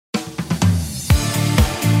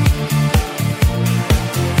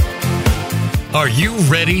Are you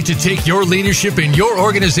ready to take your leadership in your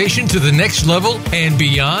organization to the next level and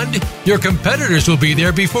beyond? Your competitors will be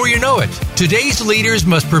there before you know it. Today's leaders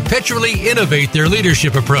must perpetually innovate their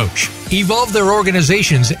leadership approach, evolve their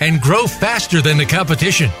organizations, and grow faster than the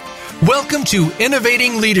competition. Welcome to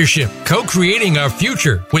Innovating Leadership, Co-Creating Our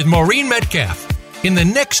Future with Maureen Metcalf. In the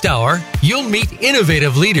next hour, you'll meet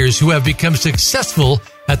innovative leaders who have become successful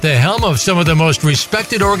at the helm of some of the most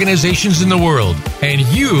respected organizations in the world, and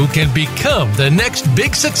you can become the next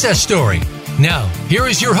big success story. Now, here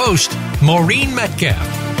is your host, Maureen Metcalf.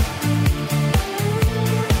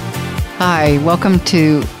 Hi, welcome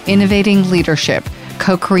to Innovating Leadership,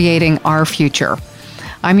 Co-Creating Our Future.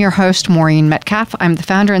 I'm your host, Maureen Metcalf. I'm the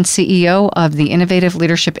founder and CEO of the Innovative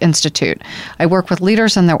Leadership Institute. I work with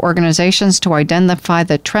leaders and their organizations to identify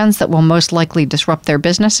the trends that will most likely disrupt their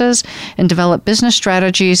businesses and develop business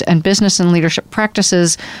strategies and business and leadership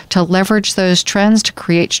practices to leverage those trends to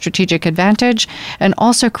create strategic advantage and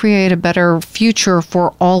also create a better future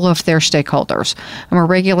for all of their stakeholders. I'm a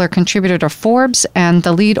regular contributor to Forbes and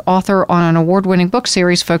the lead author on an award-winning book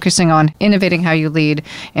series focusing on innovating how you lead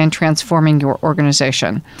and transforming your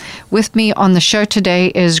organization. With me on the show today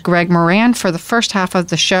is Greg Moran for the first half of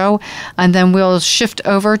the show, and then we'll shift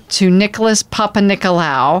over to Nicholas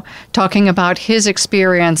Papanicolaou talking about his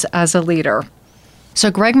experience as a leader.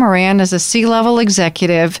 So Greg Moran is a C-level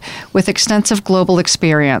executive with extensive global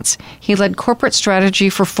experience. He led corporate strategy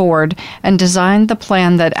for Ford and designed the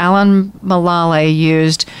plan that Alan Mulally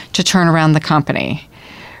used to turn around the company.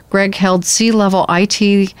 Greg held C-level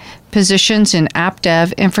IT positions in app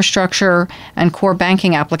dev, infrastructure, and core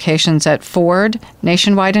banking applications at Ford,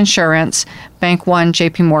 Nationwide Insurance, Bank One,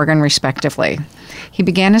 JP Morgan, respectively. He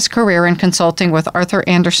began his career in consulting with Arthur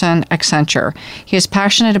Andersen, Accenture. He is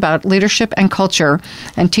passionate about leadership and culture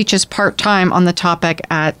and teaches part-time on the topic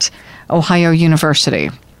at Ohio University.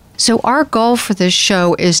 So our goal for this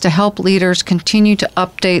show is to help leaders continue to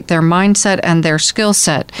update their mindset and their skill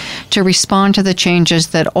set to respond to the changes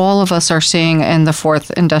that all of us are seeing in the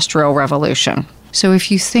fourth industrial revolution. So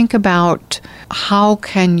if you think about how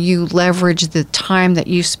can you leverage the time that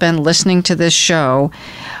you spend listening to this show,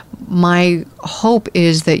 my hope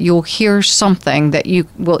is that you'll hear something that you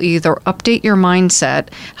will either update your mindset,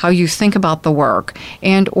 how you think about the work,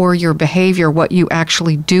 and or your behavior, what you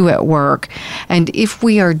actually do at work. And if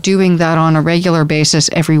we are doing that on a regular basis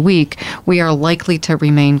every week, we are likely to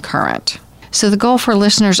remain current. So the goal for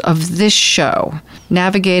listeners of this show,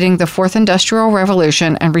 navigating the fourth industrial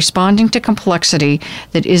revolution and responding to complexity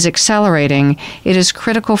that is accelerating, it is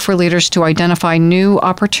critical for leaders to identify new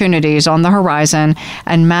opportunities on the horizon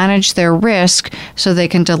and manage their risk so they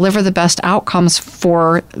can deliver the best outcomes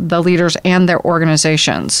for the leaders and their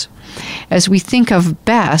organizations. As we think of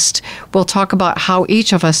best, we'll talk about how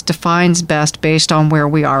each of us defines best based on where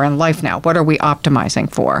we are in life now. What are we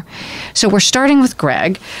optimizing for? So we're starting with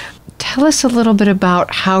Greg. Tell us a little bit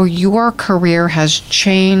about how your career has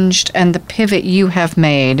changed and the pivot you have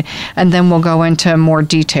made, and then we'll go into more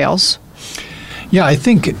details. Yeah,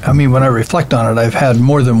 when I reflect on it, I've had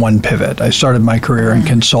more than one pivot. I started my career in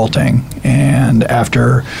consulting, and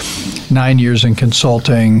after 9 years in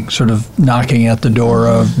consulting, sort of knocking at the door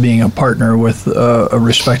of being a partner with a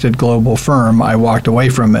respected global firm, I walked away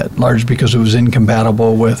from it, largely because it was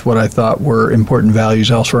incompatible with what I thought were important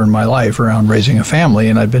values elsewhere in my life around raising a family,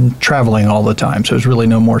 and I'd been traveling all the time, so it was really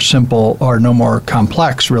no more simple or no more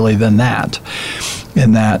complex really than that.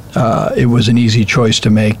 In that it was an easy choice to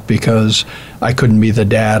make because I couldn't be the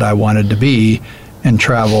dad I wanted to be and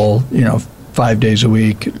travel, 5 days a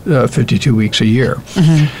week, 52 weeks a year.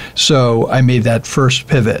 Mm-hmm. So I made that first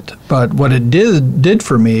pivot. But what it did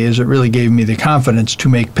for me is it really gave me the confidence to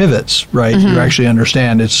make pivots, right? Mm-hmm. You actually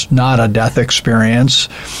understand it's not a death experience.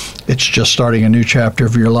 It's just starting a new chapter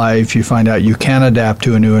of your life. You find out you can adapt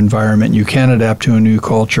to a new environment. You can adapt to a new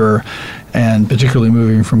culture. And particularly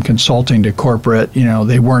moving from consulting to corporate,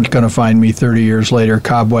 they weren't going to find me 30 years later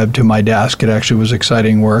cobwebbed to my desk. It actually was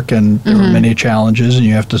exciting work, and there were many challenges, and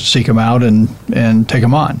you have to seek them out and take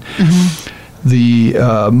them on. Mm-hmm.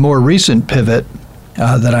 The more recent pivot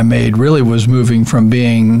that I made really was moving from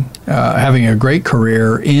being having a great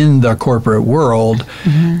career in the corporate world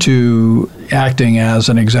to acting as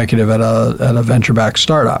an executive at a venture-backed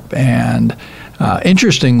startup. And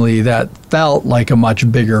Interestingly, that felt like a much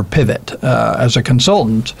bigger pivot. As a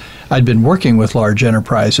consultant, I'd been working with large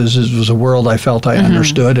enterprises. It was a world I felt I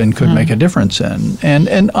understood and could make a difference in.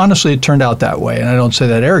 And honestly, it turned out that way. And I don't say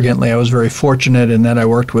that arrogantly. I was very fortunate in that I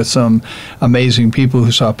worked with some amazing people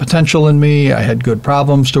who saw potential in me. I had good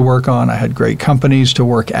problems to work on. I had great companies to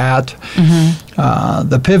work at.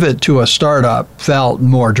 The pivot to a startup felt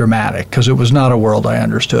more dramatic because it was not a world I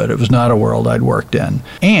understood. It was not a world I'd worked in.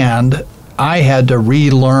 And I had to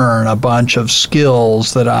relearn a bunch of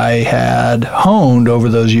skills that I had honed over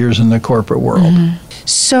those years in the corporate world.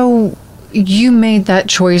 So you made that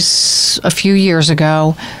choice a few years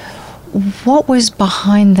ago. What was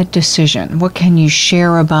behind the decision? What can you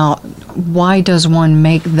share about why does one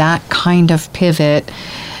make that kind of pivot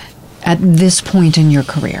at this point in your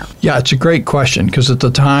career? Yeah, it's a great question because at the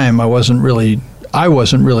time I wasn't really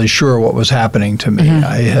sure what was happening to me.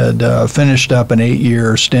 I had finished up an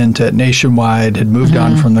 8-year stint at Nationwide, had moved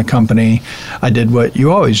on from the company. I did what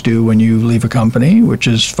you always do when you leave a company, which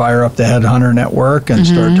is fire up the headhunter network and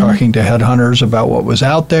start talking to headhunters about what was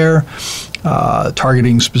out there,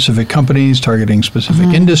 targeting specific companies, targeting specific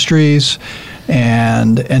industries,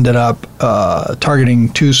 and ended up targeting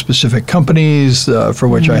 2 specific companies for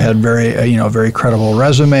which I had very credible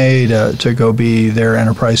resume to go be their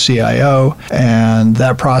enterprise CIO. And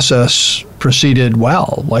that process proceeded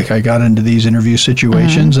well. Like I got into these interview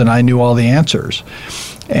situations and I knew all the answers.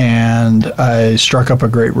 And I struck up a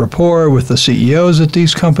great rapport with the CEOs at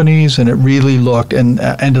these companies, and it really looked and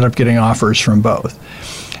ended up getting offers from both.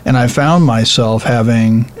 And I found myself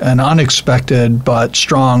having an unexpected but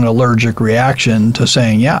strong allergic reaction to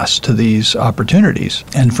saying yes to these opportunities.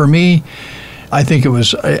 And for me, I think it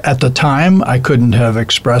was, at the time, I couldn't have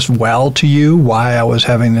expressed well to you why I was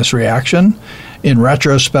having this reaction. In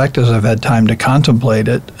retrospect, as I've had time to contemplate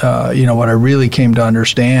it, what I really came to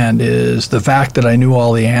understand is the fact that I knew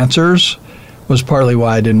all the answers was partly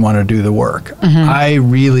why I didn't want to do the work. I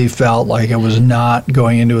really felt like I was not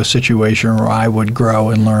going into a situation where I would grow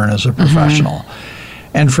and learn as a professional.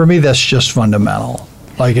 And for me, that's just fundamental.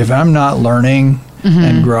 Like if I'm not learning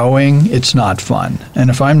and growing, it's not fun. And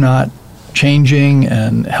if I'm not changing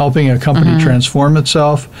and helping a company transform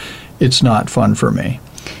itself, it's not fun for me.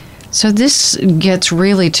 So this gets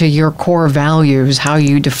really to your core values, how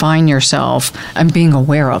you define yourself and being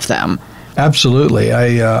aware of them. Absolutely.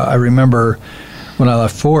 I remember when I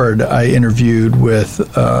left Ford, I interviewed with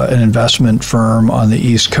an investment firm on the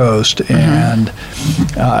East Coast, and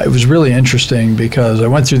it was really interesting because I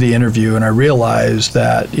went through the interview and I realized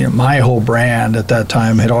that my whole brand at that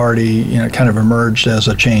time had already kind of emerged as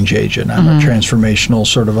a change agent. I'm a transformational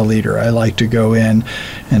sort of a leader. I like to go in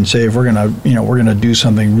and say if we're gonna do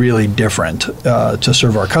something really different to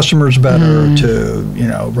serve our customers better,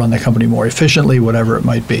 to run the company more efficiently, whatever it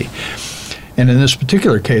might be. And in this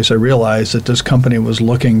particular case, I realized that this company was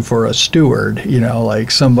looking for a steward,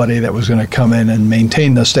 like somebody that was going to come in and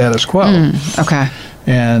maintain the status quo. Okay.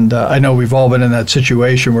 And I know we've all been in that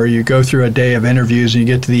situation where you go through a day of interviews and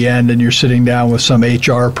you get to the end and you're sitting down with some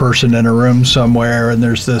HR person in a room somewhere, and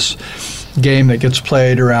there's this game that gets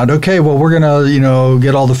played around, okay, well, we're going to,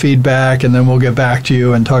 get all the feedback and then we'll get back to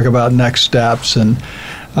you and talk about next steps. And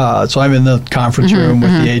so I'm in the conference room with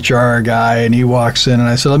the HR guy, and he walks in, and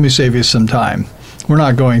I said, let me save you some time. We're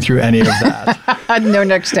not going through any of that. No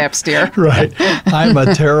next steps, dear. Right. I'm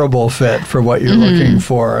a terrible fit for what you're looking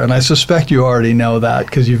for, and I suspect you already know that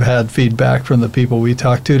because you've had feedback from the people we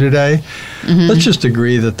talked to today. Let's just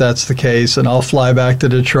agree that that's the case, and I'll fly back to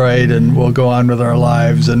Detroit, and we'll go on with our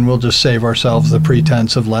lives, and we'll just save ourselves the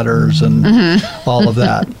pretense of letters and all of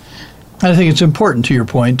that. I think it's important, to your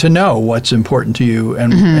point, to know what's important to you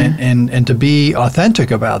and to be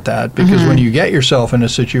authentic about that, because when you get yourself in a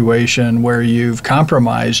situation where you've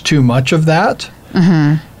compromised too much of that,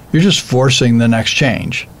 you're just forcing the next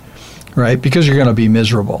change, right? Because you're going to be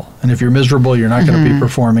miserable. And if you're miserable, you're not going to be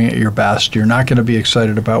performing at your best. You're not going to be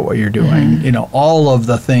excited about what you're doing. All of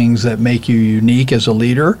the things that make you unique as a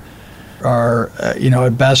leader are,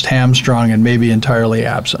 at best hamstrung and maybe entirely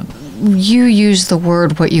absent. You use the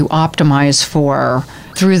word what you optimize for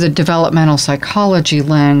through the developmental psychology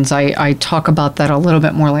lens. I talk about that a little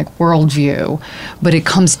bit more like worldview, but it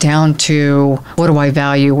comes down to what do I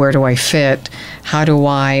value, where do I fit, how do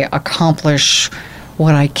I accomplish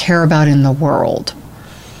what I care about in the world.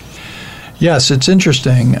 Yes, it's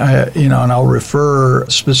interesting, and I'll refer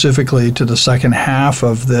specifically to the second half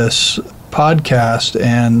of this podcast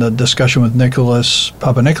and the discussion with Nicholas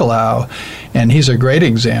Papanicolaou, and he's a great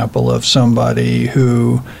example of somebody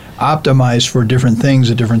who optimized for different things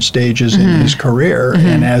at different stages in his career,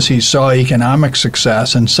 and as he saw economic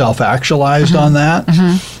success and self-actualized on that,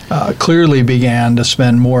 clearly began to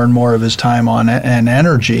spend more and more of his time on and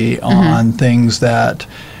energy on things that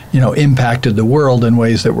impacted the world in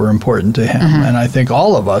ways that were important to him. And I think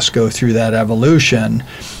all of us go through that evolution,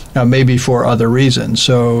 maybe for other reasons.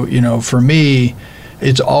 So, for me,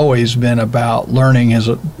 it's always been about learning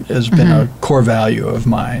has been a core value of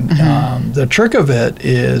mine. The trick of it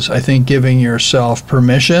is, I think, giving yourself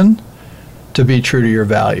permission to be true to your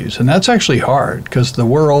values. And that's actually hard because the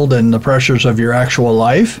world and the pressures of your actual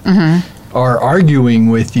life are arguing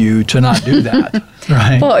with you to not do that.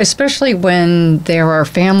 Right. Well, especially when there are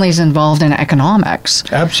families involved in economics.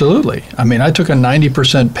 Absolutely. I mean, I took a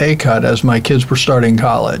 90% pay cut as my kids were starting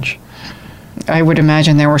college. I would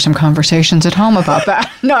imagine there were some conversations at home about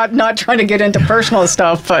that. Not trying to get into personal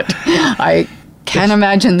stuff, but I can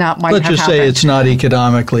imagine that might have happened. Let's just say it's not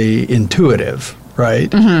economically intuitive,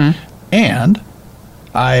 right? And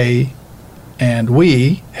I and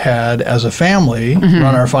we had, as a family,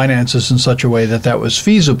 run our finances in such a way that was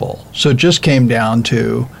feasible. So it just came down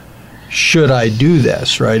to, should I do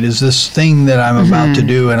this, right? Is this thing that I'm about to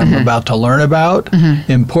do and I'm about to learn about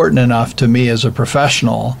important enough to me as a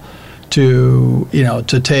professional to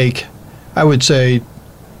take, I would say,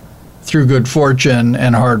 through good fortune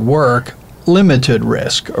and hard work, limited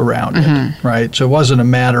risk around it, right? So it wasn't a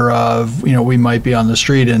matter of, we might be on the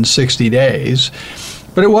street in 60 days,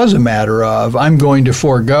 but it was a matter of, I'm going to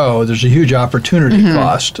forego, there's a huge opportunity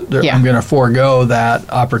cost. I'm going to forego that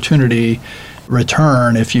opportunity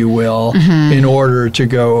return, if you will, in order to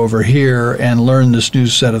go over here and learn this new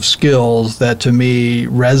set of skills that to me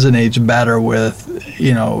resonates better with,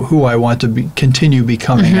 who I want to continue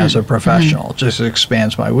becoming as a professional. Just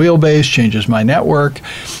expands my wheelbase, changes my network,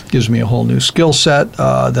 gives me a whole new skill set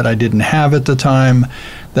that I didn't have at the time,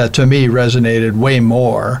 that to me resonated way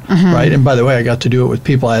more, right? And by the way, I got to do it with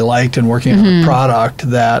people I liked and working on a product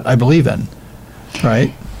that I believe in,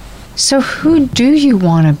 right? So who do you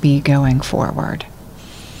want to be going forward?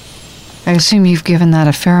 I assume you've given that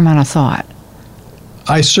a fair amount of thought.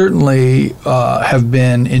 I certainly have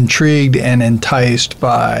been intrigued and enticed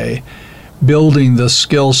by building the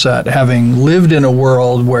skill set, having lived in a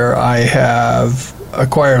world where I have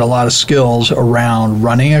acquired a lot of skills around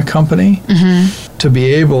running a company, to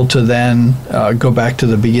be able to then go back to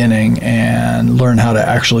the beginning and learn how to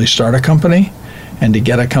actually start a company, and to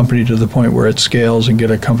get a company to the point where it scales and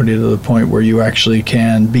get a company to the point where you actually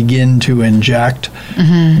can begin to inject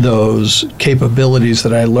those capabilities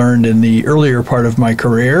that I learned in the earlier part of my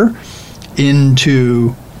career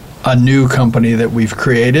into a new company that we've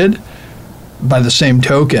created. By the same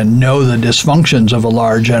token, know the dysfunctions of a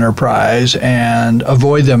large enterprise and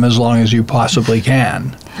avoid them as long as you possibly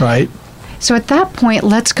can, right? So at that point,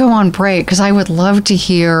 let's go on break, because I would love to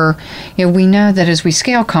hear, we know that as we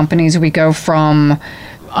scale companies, we go from,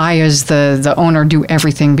 I as the owner do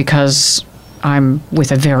everything because I'm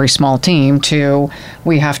with a very small team, to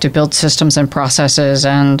we have to build systems and processes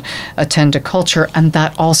and attend to culture, and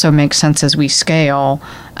that also makes sense as we scale.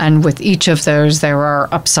 And with each of those, there are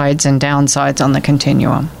upsides and downsides on the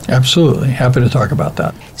continuum. Absolutely. Happy to talk about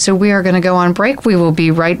that. So we are going to go on break. We will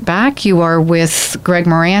be right back. You are with Greg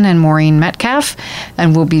Moran and Maureen Metcalf,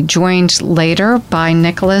 and we'll be joined later by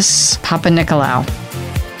Nicholas Papanicolaou.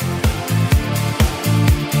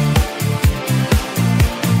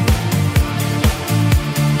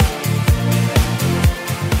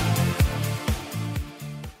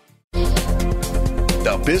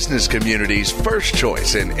 Business community's first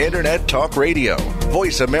choice in Internet Talk Radio,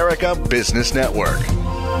 Voice America Business Network.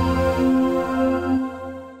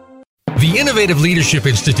 The Innovative Leadership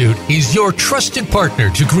Institute is your trusted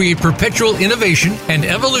partner to create perpetual innovation and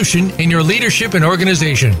evolution in your leadership and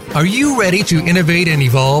organization. Are you ready to innovate and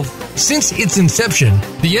evolve? Since its inception,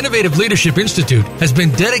 the Innovative Leadership Institute has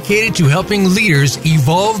been dedicated to helping leaders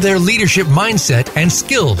evolve their leadership mindset and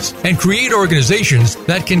skills and create organizations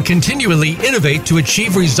that can continually innovate to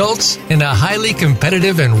achieve results in a highly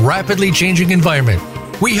competitive and rapidly changing environment.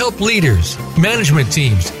 We help leaders, management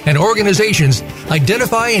teams, and organizations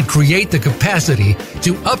identify and create the capacity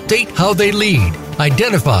to update how they lead,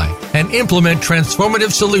 identify, and implement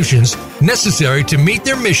transformative solutions necessary to meet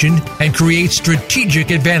their mission and create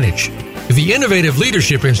strategic advantage. The Innovative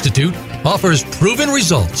Leadership Institute offers proven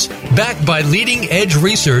results backed by leading-edge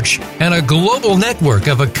research and a global network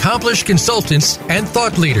of accomplished consultants and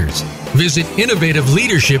thought leaders. Visit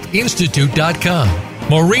innovativeleadershipinstitute.com.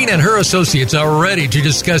 Maureen and her associates are ready to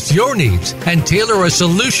discuss your needs and tailor a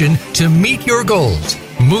solution to meet your goals.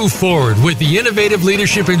 Move forward with the Innovative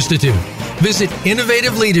Leadership Institute. Visit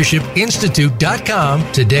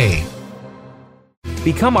innovativeleadershipinstitute.com today.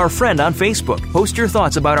 Become our friend on Facebook. Post your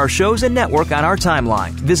thoughts about our shows and network on our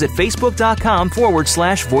timeline. Visit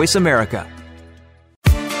facebook.com/Voice America.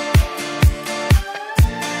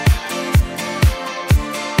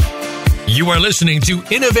 You are listening to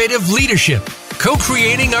Innovative Leadership,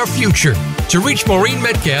 co-creating our future. To reach Maureen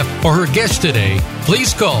Metcalf or her guest today,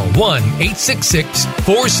 please call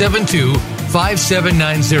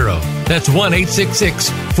 1-866-472-5790. That's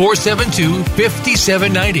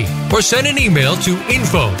 1-866-472-5790. Or send an email to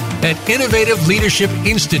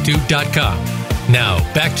info@innovativeleadershipinstitute.com. Now,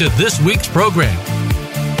 back to this week's program.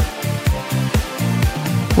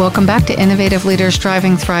 Welcome back to Innovative Leaders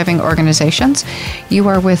Driving Thriving Organizations. You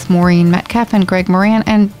are with Maureen Metcalf and Greg Moran,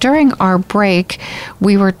 and during our break,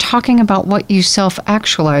 we were talking about what you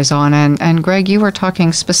self-actualize on, and Greg, you were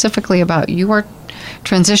talking specifically about your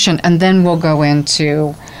transition, and then we'll go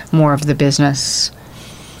into more of the business.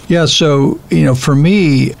 Yeah, so, for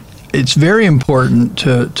me, it's very important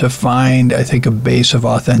to find, I think, a base of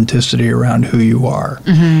authenticity around who you are.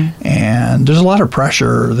 Mm-hmm. And there's a lot of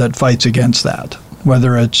pressure that fights against that.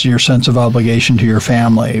 Whether it's your sense of obligation to your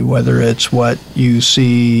family, whether it's what you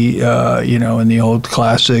see, in the old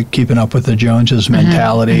classic Keeping Up with the Joneses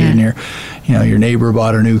mentality, mm-hmm. and your neighbor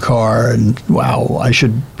bought a new car, and wow, I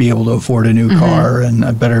should be able to afford a new mm-hmm. car, and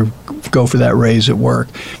I better go for that raise at work.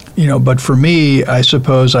 But for me, I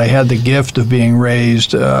suppose I had the gift of being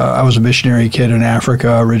raised. I was a missionary kid in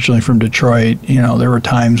Africa, originally from Detroit. There were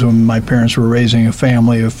times when my parents were raising a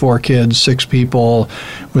family of 4 kids, 6 people,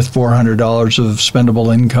 with $400 of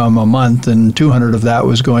spendable income a month, and $200 of that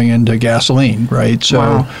was going into gasoline, right? So,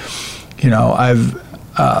 wow.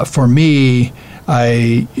 For me,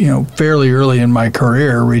 I, fairly early in my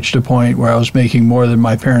career reached a point where I was making more than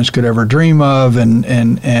my parents could ever dream of,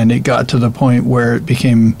 and it got to the point where it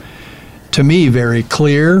became, to me, very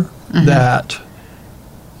clear mm-hmm. that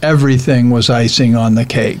everything was icing on the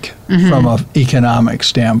cake mm-hmm. from an economic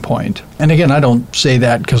standpoint. And again, I don't say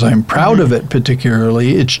that because I'm proud mm-hmm. of it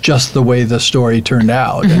particularly. It's just the way the story turned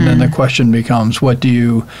out. Mm-hmm. And then the question becomes, what do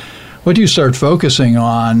you start focusing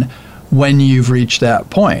on when you've reached that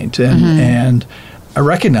point? And I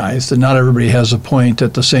recognize that not everybody has a point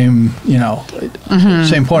at the same, mm-hmm.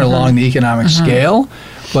 same point mm-hmm. along the economic mm-hmm. scale.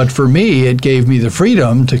 But for me, it gave me the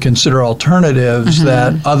freedom to consider alternatives mm-hmm.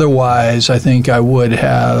 that otherwise I think I would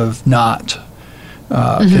have not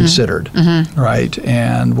mm-hmm. considered, mm-hmm. right?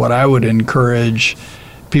 And what I would encourage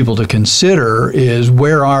people to consider is,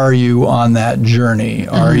 where are you on that journey?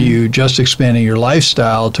 Mm-hmm. Are you just expanding your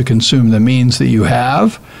lifestyle to consume the means that you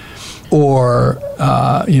have? Or,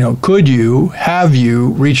 have you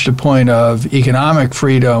reached a point of economic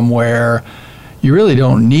freedom where you really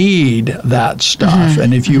don't need that stuff? Mm-hmm.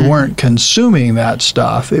 And if you mm-hmm. weren't consuming that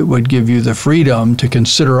stuff, it would give you the freedom to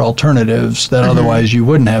consider alternatives that mm-hmm. otherwise you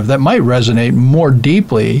wouldn't have, that might resonate more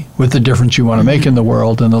deeply with the difference you want to make mm-hmm. in the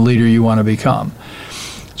world and the leader you want to become.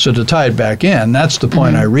 So to tie it back in, that's the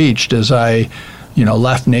point mm-hmm. I reached as I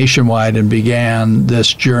left Nationwide and began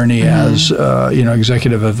this journey mm-hmm. as,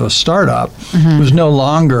 executive of a startup. Mm-hmm. It was no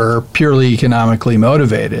longer purely economically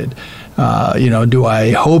motivated. Do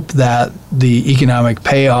I hope that the economic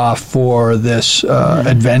payoff for this mm-hmm.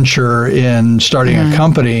 adventure in starting mm-hmm. a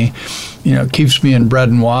company, keeps me in bread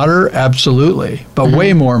and water? Absolutely. But mm-hmm.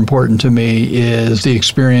 way more important to me is the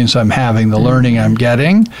experience I'm having, the mm-hmm. learning I'm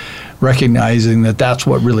getting, recognizing that that's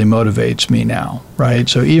what really motivates me now, right?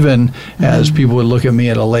 So even mm-hmm. as people would look at me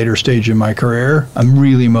at a later stage in my career, I'm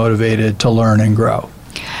really motivated to learn and grow.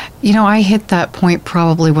 I hit that point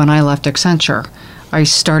probably when I left Accenture. I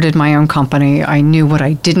started my own company. I knew what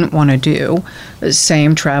I didn't want to do.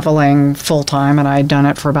 Same, traveling full-time, and I had done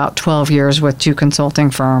it for about 12 years with 2 consulting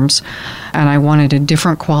firms. And I wanted a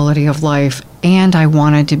different quality of life, and I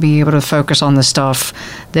wanted to be able to focus on the stuff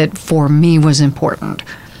that for me was important.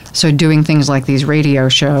 So doing things like these radio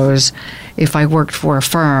shows, if I worked for a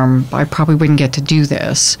firm, I probably wouldn't get to do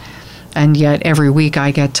this. And yet every week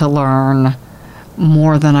I get to learn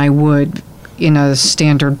more than I would in a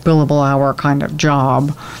standard billable hour kind of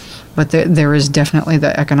job. But there is definitely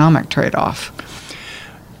the economic trade-off.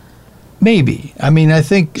 Maybe. I mean, I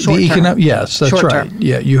think yes, that's Short right. term.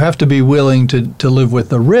 Yeah, you have to be willing to live with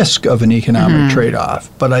the risk of an economic mm-hmm.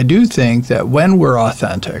 trade-off. But I do think that when we're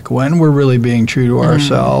authentic, when we're really being true to mm-hmm.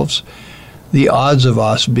 ourselves, the odds of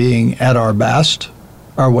us being at our best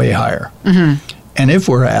are way higher. Mm-hmm. And if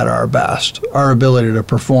we're at our best, our ability to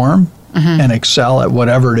perform mm-hmm. and excel at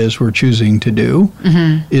whatever it is we're choosing to do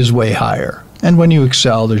mm-hmm. is way higher. And when you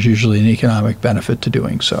excel, there's usually an economic benefit to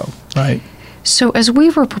doing so, right? So as we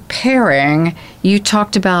were preparing, you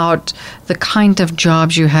talked about the kind of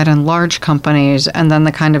jobs you had in large companies and then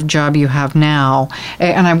the kind of job you have now.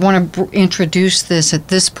 And I want to introduce this at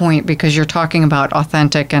this point because you're talking about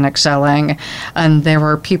authentic and excelling. And there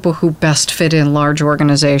are people who best fit in large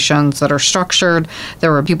organizations that are structured.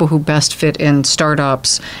 There are people who best fit in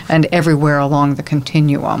startups and everywhere along the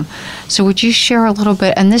continuum. So would you share a little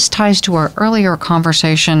bit? And this ties to our earlier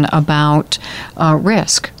conversation about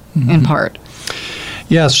risk in part.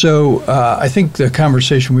 Yeah, so I think the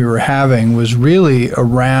conversation we were having was really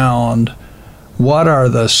around what are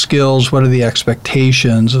the skills, what are the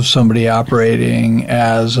expectations of somebody operating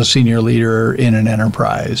as a senior leader in an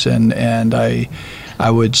enterprise. And I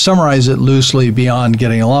would summarize it loosely beyond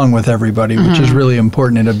getting along with everybody, which is really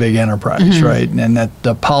important in a big enterprise, right? And that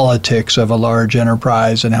the politics of a large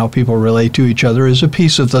enterprise and how people relate to each other is a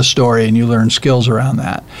piece of the story, and you learn skills around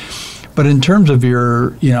that. But in terms of your,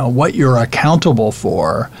 what you're accountable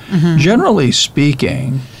for, generally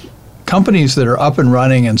speaking, companies that are up and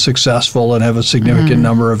running and successful and have a significant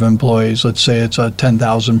number of employees, let's say it's a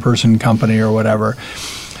 10,000 person company or whatever,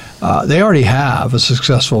 they already have a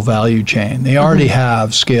successful value chain. They already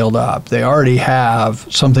have scaled up. They already have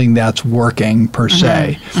something that's working per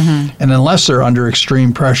se. And unless they're under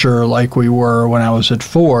extreme pressure like we were when I was at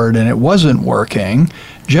Ford and it wasn't working,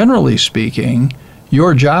 generally speaking,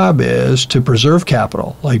 your job is to preserve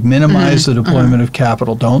capital, like minimize the deployment of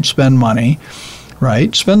capital. Don't spend money,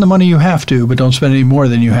 right? Spend the money you have to, but don't spend any more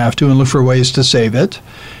than you have to, and look for ways to save it,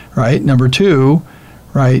 right? Number two,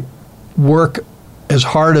 right, work as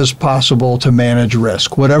hard as possible to manage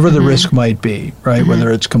risk, whatever the risk might be, right?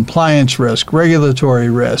 Whether it's compliance risk, regulatory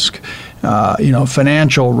risk,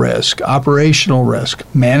 financial risk, operational risk.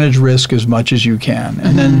 Manage risk as much as you can.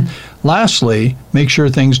 And then lastly, make sure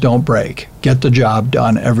things don't break. Get the job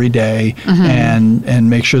done every day and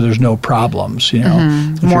make sure there's no problems,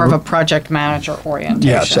 More of a project manager orientation.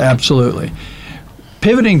 Yes, absolutely.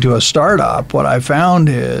 Pivoting to a startup, what I found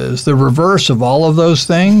is the reverse of all of those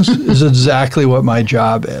things is exactly what my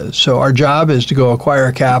job is. So our job is to go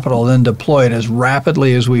acquire capital, then deploy it as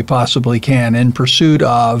rapidly as we possibly can in pursuit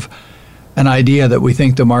of an idea that we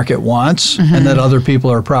think the market wants and that other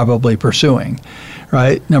people are probably pursuing,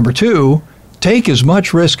 right? Number two, take as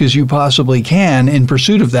much risk as you possibly can in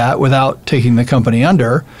pursuit of that without taking the company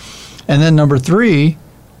under. And then number three,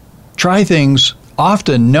 try things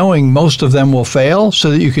often knowing most of them will fail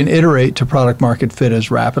so that you can iterate to product market fit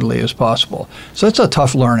as rapidly as possible. So that's a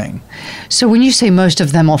tough learning. So when you say most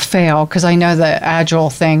of them will fail, because I know the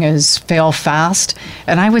agile thing is fail fast,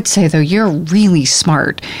 and I would say, though, you're really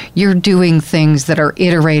smart. You're doing things that are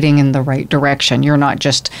iterating in the right direction. You're not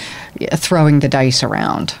just throwing the dice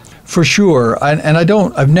around. For sure.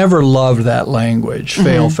 I've never loved that language,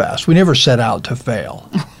 fail fast. We never set out to fail.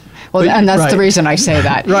 Well, and that's the reason I say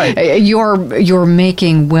that. Right. You're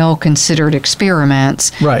making well-considered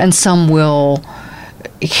experiments, and some will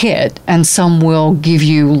hit, and some will give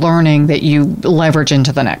you learning that you leverage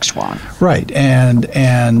into the next one. Right.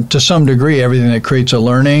 And to some degree, everything that creates a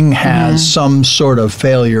learning has some sort of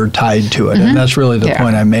failure tied to it. And that's really the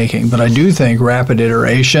point I'm making. But I do think rapid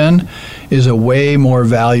iteration is a way more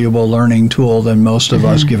valuable learning tool than most of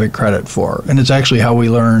us give it credit for. And it's actually how we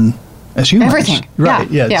learn as humans. Everything.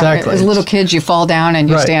 Right. Yeah, exactly. As little kids, you fall down and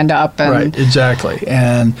you stand up. And right, exactly.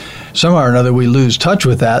 And somehow or another, we lose touch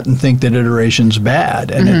with that and think that iteration's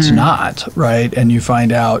bad, and it's not, right? And you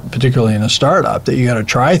find out, particularly in a startup, that you got to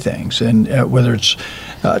try things. And whether it's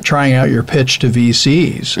trying out your pitch to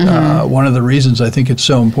VCs, one of the reasons I think it's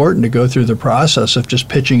so important to go through the process of just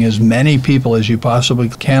pitching as many people as you possibly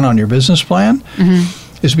can on your business plan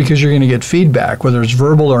is because you're going to get feedback, whether it's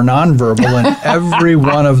verbal or nonverbal, in every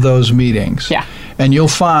one of those meetings. Yeah. And you'll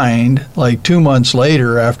find, like 2 months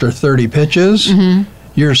later, after 30 pitches,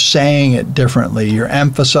 you're saying it differently. You're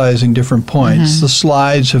emphasizing different points. The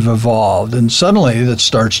slides have evolved, and suddenly that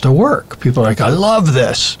starts to work. People are like, I love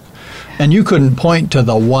this. And you couldn't point to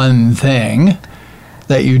the one thing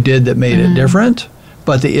that you did that made it different.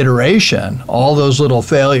 But the iteration, all those little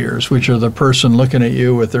failures, which are the person looking at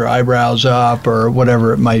you with their eyebrows up or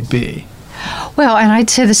whatever it might be. Well, and I'd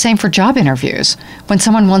say the same for job interviews. When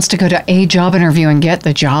someone wants to go to a job interview and get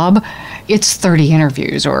the job, it's 30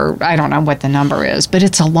 interviews, or I don't know what the number is, but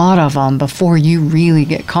it's a lot of them before you really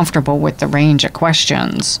get comfortable with the range of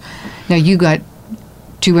questions. Now, you got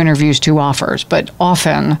 2 interviews, 2 offers, but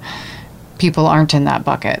often people aren't in that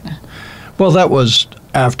bucket. Well, that was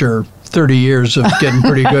after 30 years of getting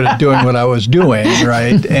pretty good at doing what I was doing,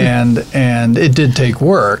 right? And it did take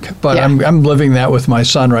work, but I'm living that with my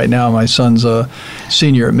son right now. My son's a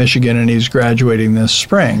senior at Michigan, and he's graduating this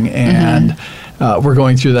spring, and we're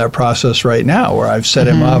going through that process right now where I've set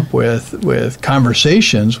him up with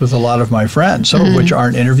conversations with a lot of my friends, some of which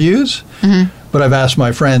aren't interviews, but I've asked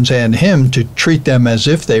my friends and him to treat them as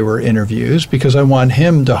if they were interviews, because I want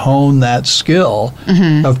him to hone that skill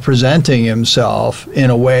of presenting himself in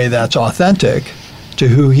a way that's authentic to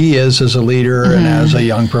who he is as a leader and as a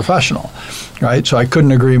young professional, right? So I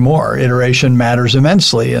couldn't agree more. Iteration matters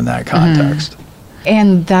immensely in that context.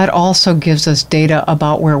 And that also gives us data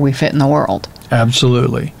about where we fit in the world.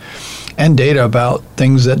 Absolutely. And data about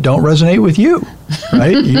things that don't resonate with you,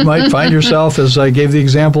 right? You might find yourself, as I gave the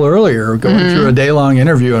example earlier, going through a day-long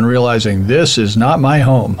interview and realizing this is not my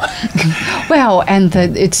home. Well, and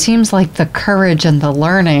it seems like the courage and the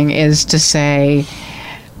learning is to say,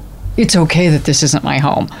 it's okay that this isn't my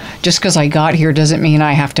home. Just because I got here doesn't mean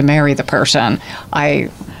I have to marry the person.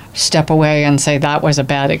 I step away and say that was a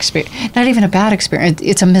bad experience. Not even a bad experience.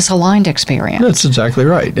 It's a misaligned experience. That's exactly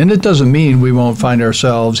right. And it doesn't mean we won't find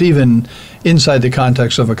ourselves, even inside the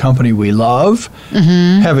context of a company we love,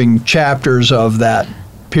 having chapters of that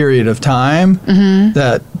period of time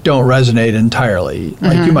that don't resonate entirely.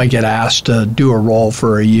 Like you might get asked to do a role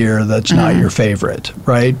for a year that's not your favorite,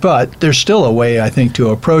 right? But there's still a way, I think, to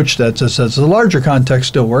approach that says the larger context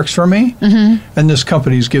still works for me, and this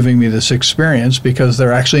company's giving me this experience because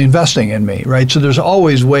they're actually investing in me, right? So there's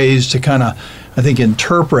always ways to kind of, I think,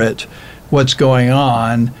 interpret what's going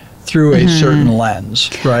on through a certain lens,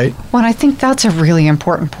 right? Well, I think that's a really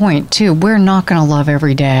important point, too. We're not going to love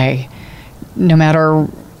every day, no matter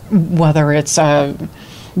whether it's a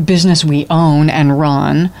business we own and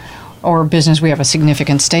run, or a business we have a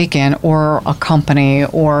significant stake in, or a company,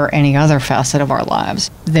 or any other facet of our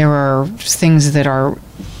lives. There are things that are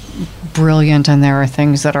brilliant, and there are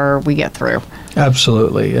things that we get through.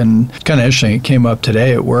 Absolutely. And kind of interesting, it came up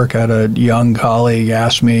today at work. I had a young colleague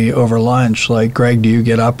ask me over lunch, like, Greg, do you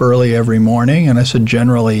get up early every morning? And I said,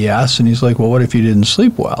 generally, yes. And he's like, well, what if you didn't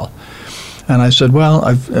sleep well? And I said, well,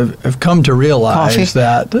 I've come to realize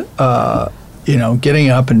that, getting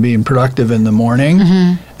up and being productive in the morning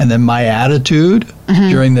and then my attitude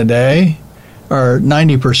during the day are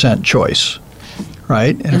 90% choice,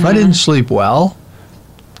 right? And if I didn't sleep well,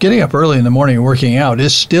 getting up early in the morning and working out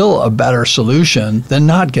is still a better solution than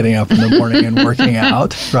not getting up in the morning and working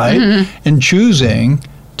out, right? And choosing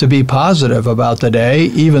to be positive about the day,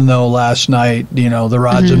 even though last night, the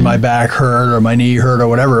rods in my back hurt or my knee hurt or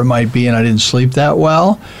whatever it might be, and I didn't sleep that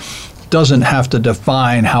well, doesn't have to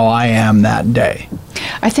define how I am that day.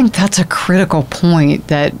 I think that's a critical point,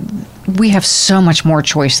 that we have so much more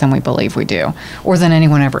choice than we believe we do, or than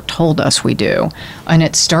anyone ever told us we do. And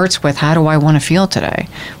it starts with, how do I want to feel today?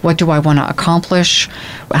 What do I want to accomplish?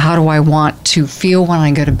 How do I want to feel when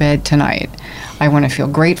I go to bed tonight? I want to feel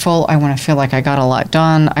grateful. I want to feel like I got a lot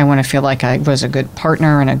done. I want to feel like I was a good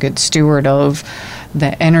partner and a good steward of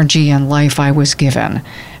the energy and life I was given.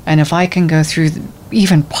 And if I can go through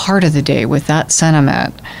even part of the day with that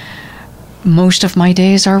sentiment, most of my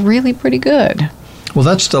days are really pretty good. Well,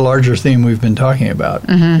 that's the larger theme we've been talking about,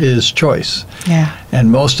 is choice. Yeah. And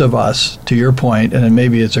most of us, to your point, and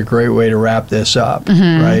maybe it's a great way to wrap this up,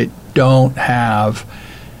 right, don't have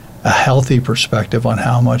a healthy perspective on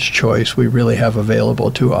how much choice we really have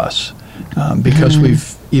available to us, because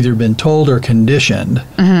we've either been told or conditioned,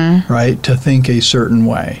 right, to think a certain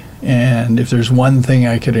way. And if there's one thing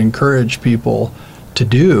I could encourage people to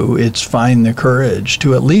do, it's find the courage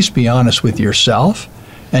to at least be honest with yourself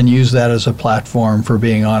and use that as a platform for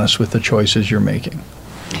being honest with the choices you're making.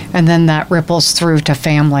 And then that ripples through to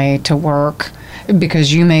family, to work,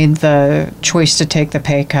 because you made the choice to take the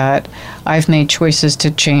pay cut. I've made choices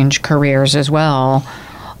to change careers as well.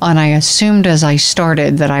 And I assumed as I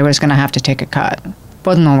started that I was going to have to take a cut.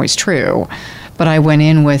 Wasn't always true, but I went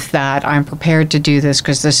in with that. I'm prepared to do this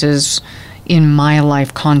because this is, in my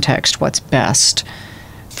life context, what's best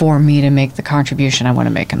for me to make the contribution I want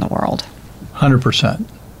to make in the world. 100%.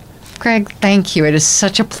 Greg, thank you. It is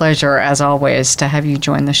such a pleasure, as always, to have you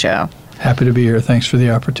join the show. Happy to be here. Thanks for the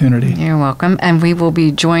opportunity. You're welcome. And we will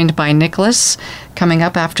be joined by Nicholas coming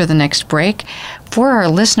up after the next break. For our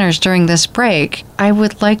listeners during this break, I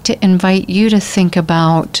would like to invite you to think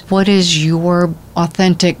about, what is your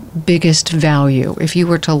authentic biggest value? If you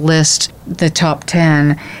were to list the top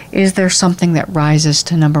 10, is there something that rises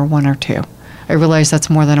to number 1 or 2? I realize that's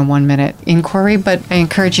more than a 1-minute inquiry, but I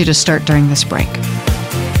encourage you to start during this break.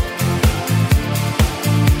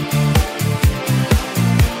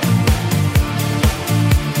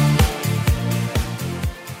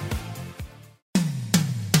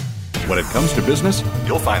 When it comes to business,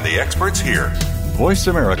 you'll find the experts here. Voice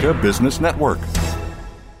America Business Network.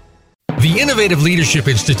 The Innovative Leadership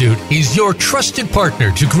Institute is your trusted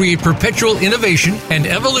partner to create perpetual innovation and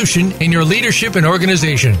evolution in your leadership and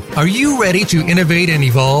organization. Are you ready to innovate and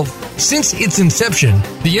evolve? Since its inception,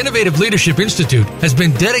 the Innovative Leadership Institute has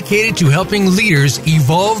been dedicated to helping leaders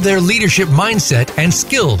evolve their leadership mindset and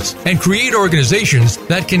skills and create organizations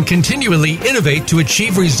that can continually innovate to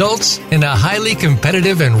achieve results in a highly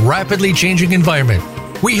competitive and rapidly changing environment.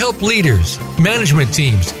 We help leaders, management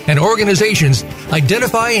teams, and organizations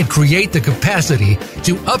identify and create the capacity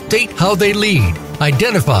to update how they lead,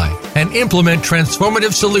 identify, and implement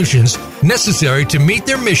transformative solutions necessary to meet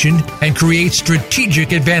their mission and create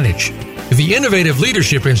strategic advantage. The Innovative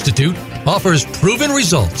Leadership Institute offers proven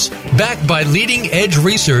results backed by leading-edge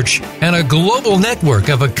research and a global network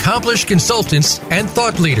of accomplished consultants and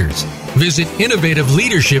thought leaders. Visit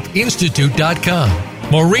innovativeleadershipinstitute.com.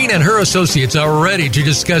 Maureen and her associates are ready to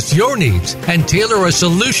discuss your needs and tailor a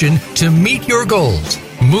solution to meet your goals.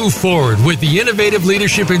 Move forward with the Innovative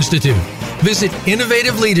Leadership Institute. Visit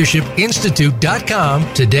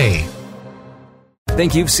innovativeleadershipinstitute.com today.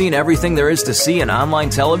 Think you've seen everything there is to see in online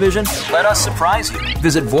television? Let us surprise you.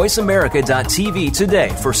 Visit voiceamerica.tv today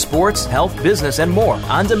for sports, health, business, and more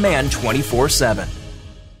on demand 24/7.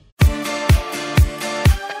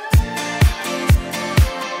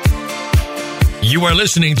 You are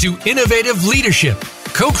listening to Innovative Leadership,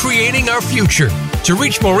 co-creating our future. To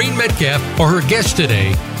reach Maureen Metcalf or her guest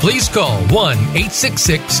today, please call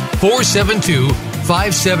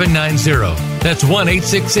 1-866-472-5790. That's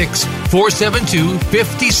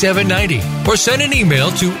 1-866-472-5790. Or send an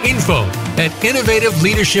email to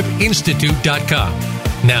info@innovativeleadershipinstitute.com.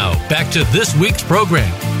 Now, back to this week's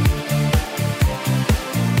program.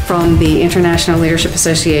 From the International Leadership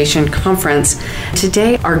Association Conference.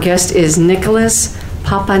 Today, our guest is Nicholas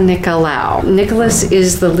Papanicolaou. Nicholas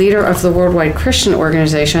is the leader of the worldwide Christian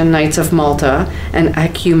organization, Knights of Malta, an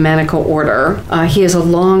Ecumenical Order. He has a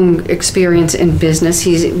long experience in business.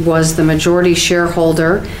 He was the majority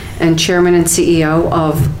shareholder and chairman and CEO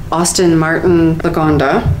of Aston Martin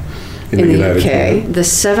Lagonda in the UK, the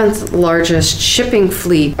 7th largest shipping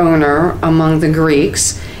fleet owner among the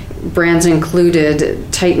Greeks. Brands included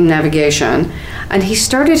Titan Navigation, and he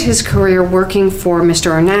started his career working for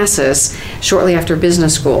Mr. Onassis shortly after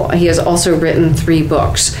business school. He has also written 3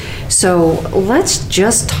 books. So let's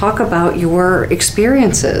just talk about your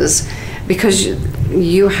experiences, because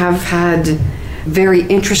you have had very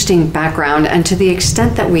interesting background, and to the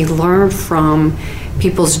extent that we learn from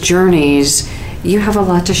people's journeys, you have a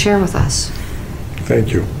lot to share with us.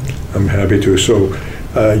 Thank you. I'm happy to. So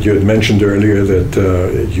you had mentioned earlier that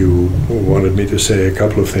you wanted me to say a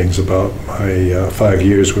couple of things about my 5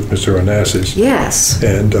 years with Mr. Onassis. Yes.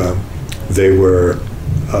 And they were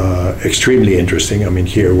extremely interesting. I mean,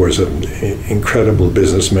 here was an incredible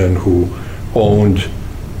businessman who owned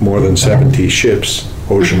more than 70 ships,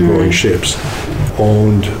 ocean-going ships,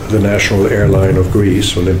 owned the national airline of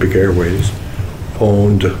Greece, Olympic Airways,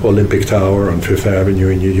 owned Olympic Tower on Fifth Avenue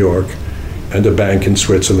in New York, and a bank in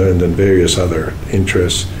Switzerland and various other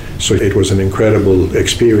interests. So it was an incredible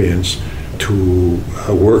experience to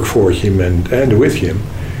work for him and with him.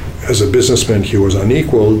 As a businessman, he was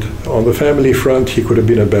unequaled. On the family front, he could have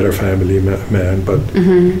been a better family man, but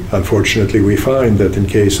unfortunately we find that in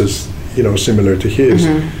cases, similar to his,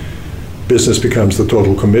 business becomes the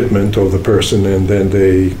total commitment of the person, and then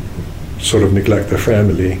they sort of neglect their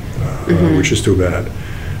family, which is too bad.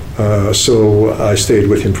 So I stayed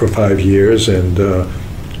with him for 5 years, and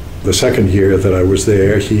the second year that I was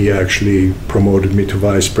there, he actually promoted me to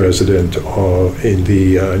vice president in the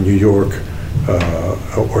New York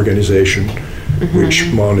organization, which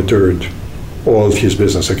monitored all of his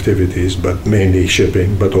business activities, but mainly shipping,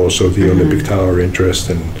 but also the Olympic Tower interest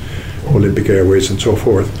and Olympic Airways and so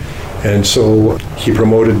forth. And so he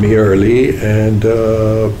promoted me early, and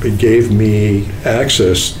it gave me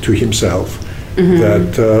access to himself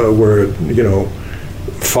that were,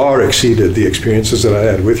 far exceeded the experiences that I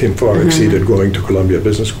had with him, far exceeded going to Columbia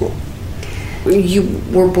Business School. You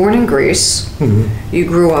were born in Greece. You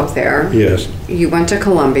grew up there. Yes. You went to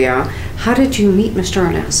Columbia. How did you meet Mr.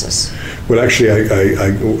 Onassis? Well, actually, I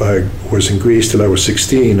was in Greece till I was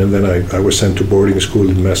 16, and then I was sent to boarding school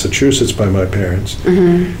in Massachusetts by my parents.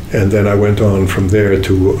 And then I went on from there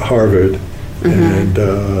to Harvard and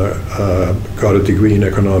got a degree in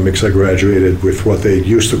economics. I graduated with what they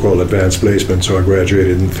used to call advanced placement, so I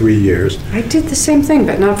graduated in 3 years. I did the same thing,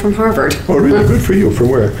 but not from Harvard. Oh, really? Good for you. From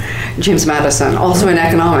where? James Madison, also in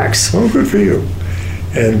economics. Oh, good for you.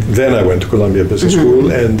 And then I went to Columbia Business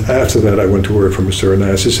School, and after that I went to work for Mr.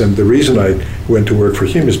 Onassis. And the reason I went to work for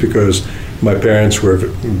him is because my parents were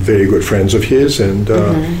very good friends of his, and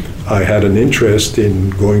I had an interest in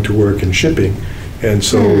going to work in shipping. And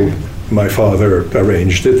so my father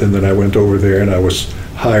arranged it, and then I went over there and I was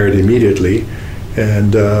hired immediately.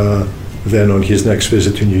 And then on his next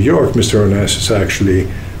visit to New York, Mr. Onassis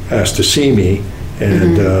actually asked to see me,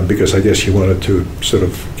 and because I guess he wanted to sort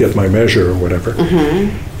of get my measure or whatever.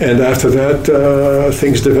 And after that,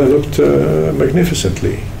 things developed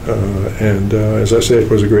magnificently. And as I say,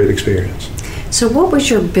 it was a great experience. So what was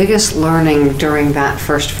your biggest learning during that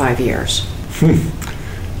first 5 years?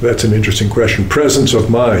 That's an interesting question. Presence of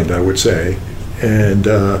mind, I would say, and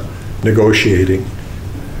negotiating.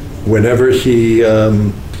 Whenever he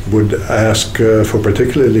would ask for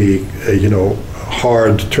particularly,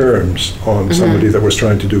 hard terms on somebody that was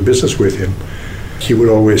trying to do business with him, he would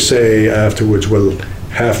always say afterwards, well,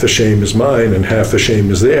 half the shame is mine and half the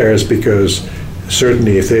shame is theirs, because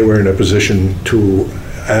certainly if they were in a position to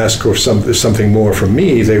ask for something more from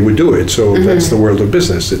me, they would do it. So that's the world of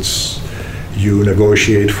business. It's you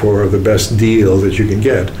negotiate for the best deal that you can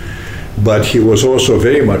get. But he was also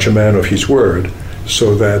very much a man of his word,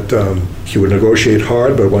 so that he would negotiate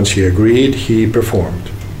hard, but once he agreed, he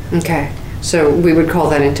performed. Okay. So we would call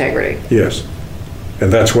that integrity. Yes.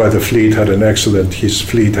 And that's why his fleet had an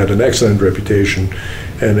excellent reputation,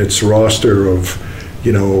 and its roster of,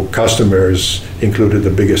 customers included the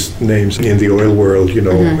biggest names in the oil world,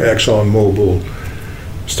 Exxon Mobil,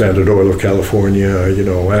 Standard Oil of California,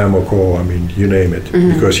 Amoco, I mean, you name it,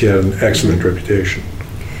 because he had an excellent reputation.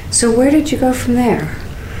 So where did you go from there?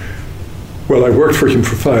 Well, I worked for him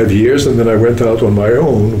for 5 years, and then I went out on my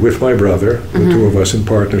own with my brother, the two of us in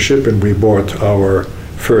partnership, and we bought our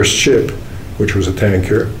first ship, which was a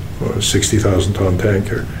tanker, a 60,000-ton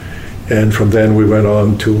tanker. And from then we went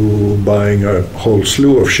on to buying a whole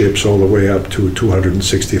slew of ships all the way up to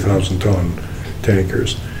 260,000-ton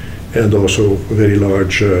tankers, and also very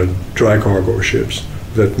large dry cargo ships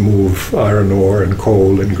that move iron ore and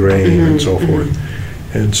coal and grain and so forth.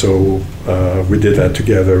 And so we did that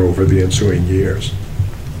together over the ensuing years.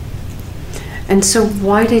 And so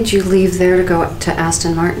why did you leave there to go to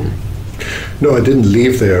Aston Martin? No, I didn't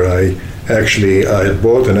leave there. I had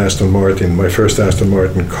bought an Aston Martin, my first Aston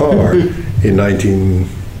Martin car in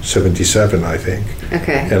 1977, I think.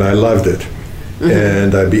 Okay. And I loved it.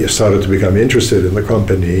 And I started to become interested in the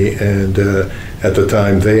company, and at the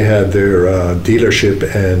time they had their dealership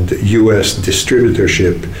and U.S.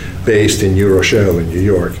 distributorship based in New Rochelle in New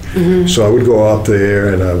York. So I would go up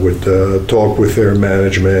there and I would talk with their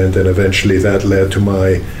management, and eventually that led to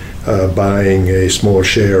my buying a small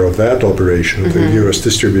share of that operation of the U.S.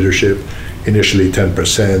 distributorship, initially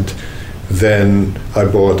 10%. Then I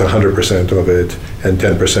bought 100% of it and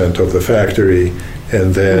 10% of the factory.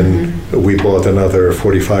 And then we bought another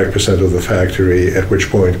 45% of the factory, at which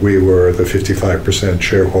point we were the 55%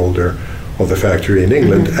 shareholder of the factory in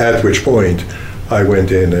England, at which point I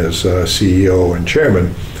went in as CEO and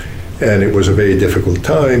chairman. And it was a very difficult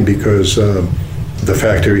time because the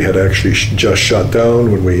factory had actually just shut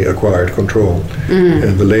down when we acquired control,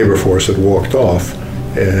 and the labor force had walked off,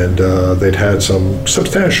 and they'd had some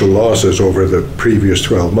substantial losses over the previous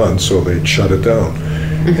 12 months, so they'd shut it down.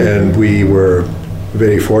 And we were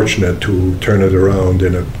very fortunate to turn it around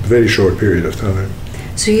in a very short period of time.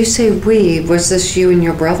 So you say we, was this you and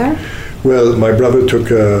your brother? Well, my brother took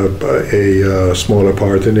a smaller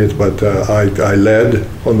part in it, but I led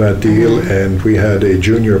on that deal, and we had a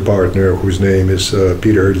junior partner whose name is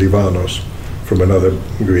Peter Livanos, from another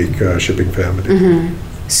Greek shipping family.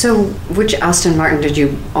 So which Aston Martin did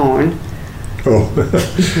you own?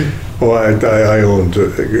 I owned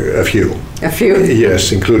a few. A few?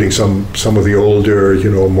 Yes, including some of the older,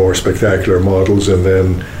 more spectacular models, and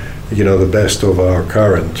then, the best of our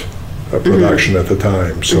current production at the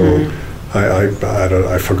time. So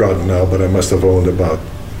I've forgotten now, but I must have owned about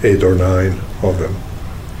 8 or 9 of them.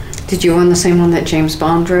 Did you own the same one that James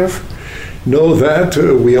Bond drove? No, that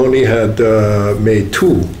we only had made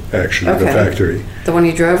 2, actually, the factory. The one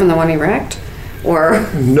he drove and the one he wrecked? Or?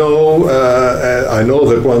 No, I know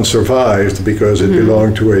that one survived because it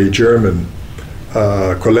belonged to a German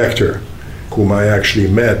collector whom I actually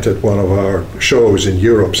met at one of our shows in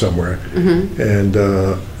Europe somewhere. And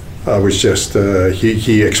I was just,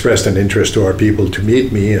 he expressed an interest to our people to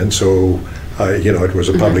meet me, and so it was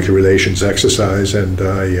a public relations exercise, and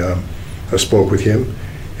I spoke with him.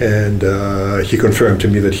 And he confirmed to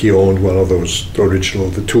me that he owned one of those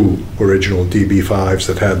the 2 original DB5s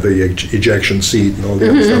that had the ejection seat and all the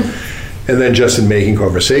other stuff. And then just in making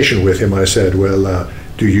conversation with him, I said, well,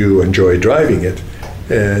 do you enjoy driving it?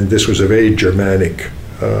 And this was a very Germanic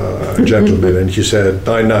gentleman, and he said,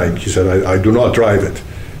 9. He said, I do not drive it.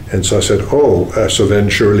 And so I said, so then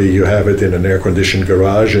surely you have it in an air-conditioned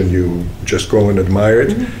garage and you just go and admire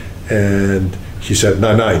it. And he said,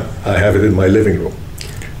 9, I have it in my living room.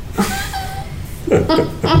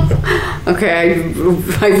 Okay,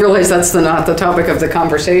 I realize that's not the topic of the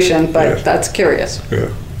conversation, but Yes. that's curious. Yeah.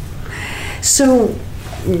 So,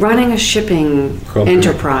 running a shipping Company.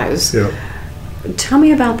 enterprise, Yeah. tell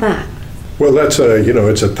me about that. Well, that's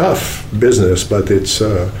it's a tough business, but it's,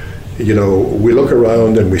 we look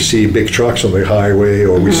around and we see big trucks on the highway,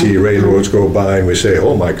 or we see railroads go by, and we say,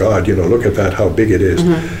 oh my God, look at that, how big it is.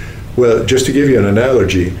 Well, just to give you an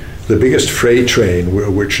analogy, the biggest freight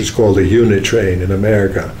train, which is called a unit train in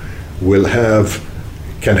America,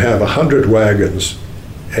 can have 100 wagons,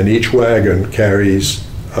 and each wagon carries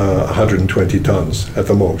 120 tons at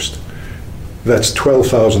the most. That's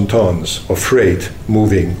 12,000 tons of freight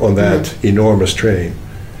moving on that enormous train.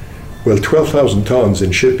 Well, 12,000 tons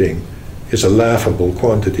in shipping is a laughable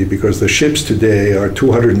quantity, because the ships today are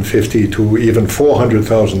 250 to even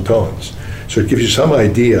 400,000 tons. So it gives you some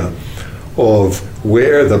idea of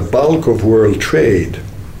where the bulk of world trade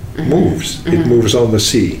moves. It moves on the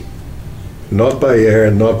sea, not by air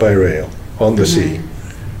and not by rail, on the sea.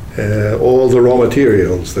 All the raw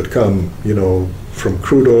materials that come, from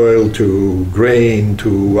crude oil to grain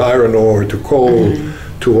to iron ore to coal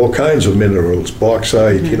to all kinds of minerals,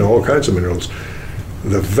 bauxite, all kinds of minerals.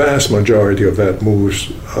 The vast majority of that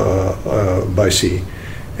moves by sea.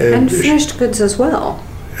 And finished goods as well.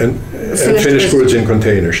 And finished goods in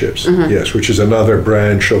container ships, yes, which is another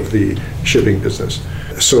branch of the shipping business.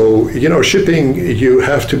 So, shipping, you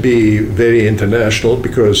have to be very international,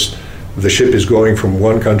 because the ship is going from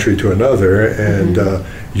one country to another, and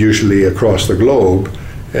usually across the globe.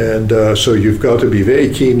 And so you've got to be very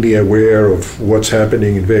keenly aware of what's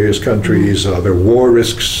happening in various countries. Are there war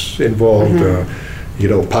risks involved?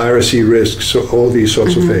 Piracy risks, all these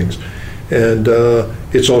sorts of things. And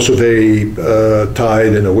it's also very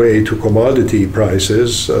tied in a way to commodity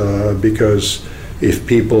prices, because if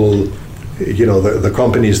people, the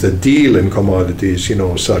companies that deal in commodities,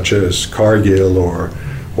 such as Cargill or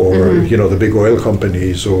the big oil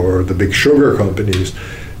companies or the big sugar companies,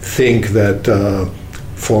 think that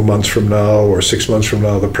 4 months from now or 6 months from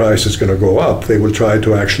now the price is going to go up, they will try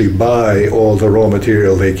to actually buy all the raw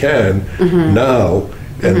material they can now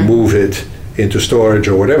and move it into storage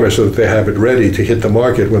or whatever, so that they have it ready to hit the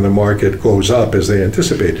market when the market goes up as they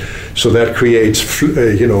anticipate. So that creates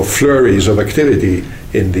flurries of activity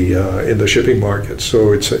in the shipping market.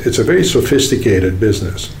 So it's a very sophisticated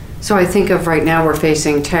business. So I think of right now we're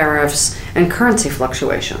facing tariffs and currency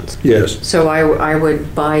fluctuations. Yes. So I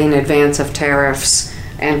would buy in advance of tariffs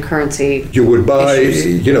and currency. You would buy,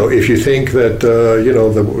 issues. If you think that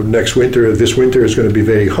this winter is going to be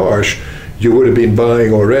very harsh, you would have been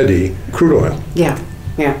buying already crude oil. Yeah.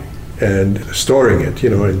 And storing it,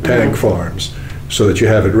 in tank farms, so that you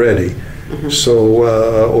have it ready. So,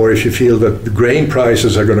 or if you feel that the grain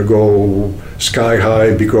prices are going to go sky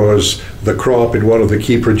high because the crop in one of the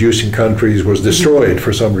key producing countries was destroyed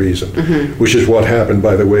for some reason, which is what happened,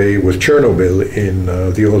 by the way, with Chernobyl in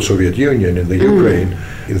the old Soviet Union, in the Ukraine.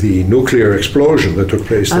 The nuclear explosion that took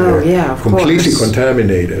place there completely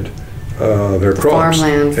contaminated their crops.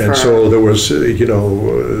 And so there was,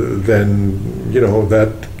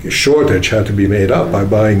 that shortage had to be made up by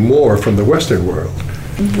buying more from the Western world.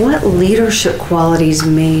 What leadership qualities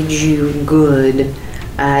made you good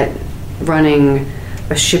at running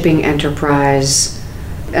a shipping enterprise,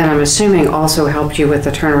 and I'm assuming also helped you with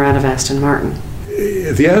the turnaround of Aston Martin?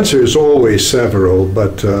 The answer is always several,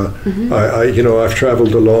 but I've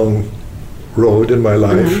traveled a long road in my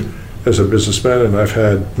life as a businessman, and I've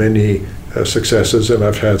had many successes, and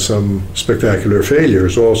I've had some spectacular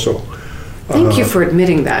failures also. Thank you for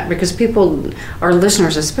admitting that, because our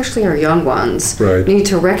listeners, especially our young ones, need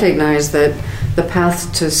to recognize that the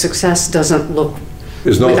path to success doesn't look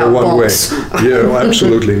is not a one way. Yeah,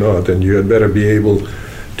 absolutely not. And you had better be able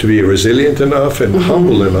to be resilient enough and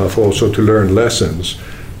humble enough also to learn lessons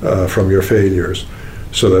from your failures,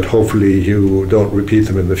 so that hopefully you don't repeat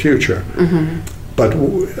them in the future. But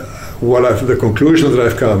the conclusion that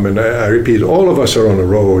I've come, and I repeat, all of us are on a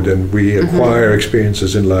road, and we acquire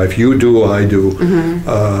experiences in life. You do, I do,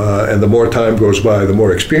 and the more time goes by, the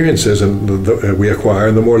more experiences we acquire,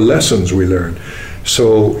 and the more lessons we learn.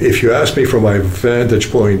 So if you ask me from my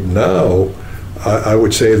vantage point now, I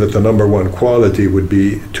would say that the number one quality would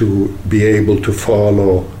be to be able to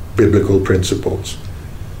follow biblical principles,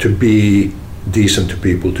 to be decent to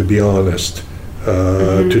people, to be honest,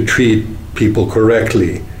 to treat people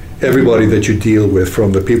correctly, everybody that you deal with,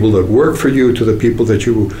 from the people that work for you to the people that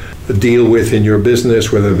you deal with in your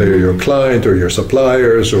business, whether they're your client or your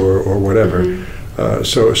suppliers or whatever.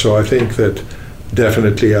 So I think that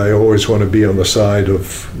definitely I always want to be on the side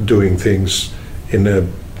of doing things in a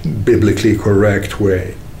biblically correct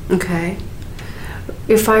way. Okay.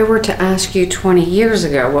 If I were to ask you 20 years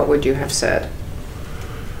ago, what would you have said?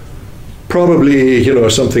 Probably,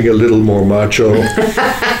 something a little more macho.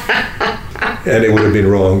 And it would have been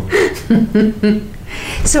wrong.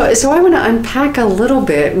 So I want to unpack a little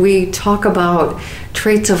bit. We talk about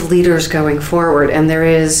traits of leaders going forward, and there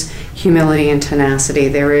is humility and tenacity.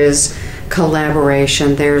 There is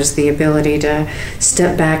collaboration. There's the ability to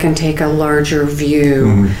step back and take a larger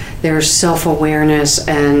view. There's self-awareness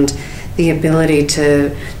and the ability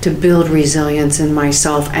to build resilience in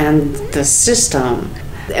myself and the system.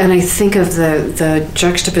 And I think of the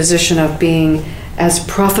juxtaposition of being as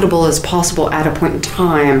profitable as possible at a point in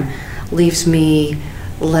time leaves me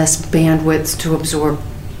less bandwidth to absorb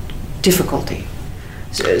difficulty.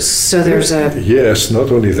 So there's a... Yes,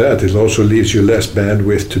 not only that, it also leaves you less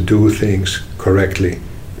bandwidth to do things correctly.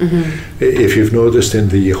 If you've noticed in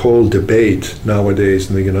the whole debate nowadays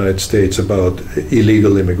in the United States about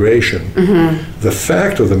illegal immigration, the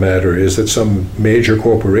fact of the matter is that some major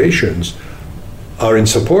corporations are in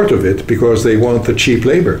support of it because they want the cheap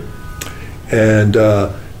labor. And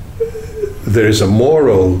there is a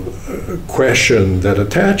moral question that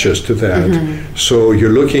attaches to that. So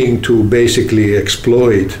you're looking to basically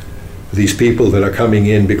exploit these people that are coming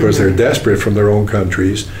in because they're desperate from their own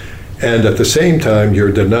countries, and at the same time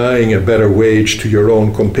you're denying a better wage to your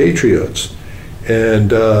own compatriots.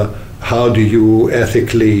 And how do you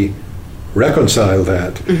ethically reconcile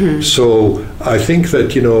that? So I think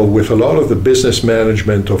that, with a lot of the business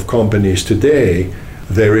management of companies today,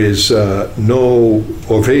 there is no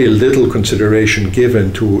or very little consideration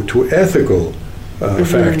given to ethical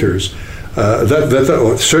factors.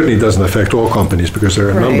 That certainly doesn't affect all companies, because there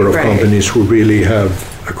are a number of companies who really have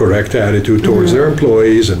a correct attitude towards their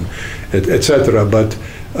employees and et cetera. But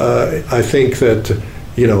I think that,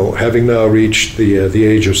 having now reached the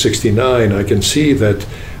age of 69, I can see that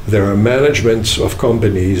there are managements of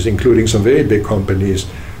companies, including some very big companies,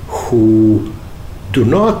 who do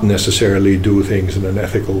not necessarily do things in an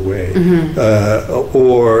ethical way,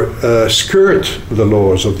 or skirt the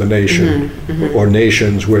laws of the nation or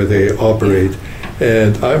nations where they operate.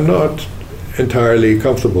 And I'm not entirely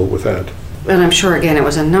comfortable with that. And I'm sure, again, it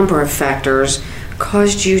was a number of factors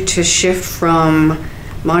caused you to shift from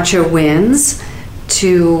macho wins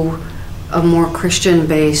to a more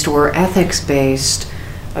Christian-based or ethics-based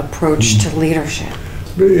approach to leadership.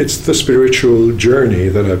 It's the spiritual journey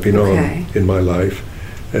that I've been on in my life,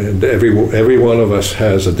 and every one of us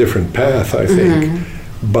has a different path, I think,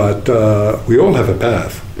 but we all have a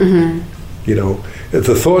path.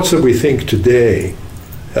 The thoughts that we think today,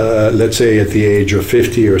 let's say at the age of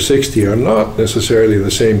 50 or 60, are not necessarily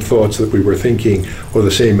the same thoughts that we were thinking or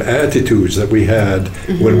the same attitudes that we had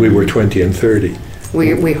when we were 20 and 30.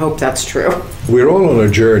 We hope that's true. We're all on a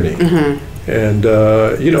journey. And,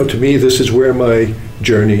 to me, this is where my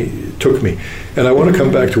journey took me. And I want to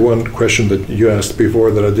come back to one question that you asked before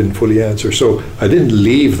that I didn't fully answer. So I didn't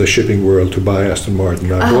leave the shipping world to buy Aston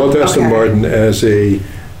Martin. I bought Aston Martin as a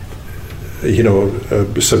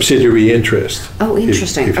subsidiary interest. Oh,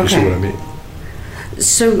 interesting. If you see what I mean.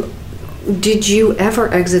 So did you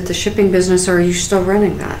ever exit the shipping business, or are you still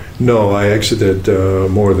running that? No, I exited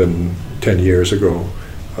more than 10 years ago.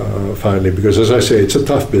 Finally, because as I say, it's a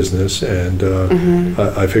tough business, and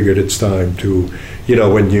I figured it's time to,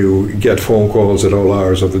 when you get phone calls at all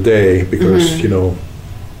hours of the day, because,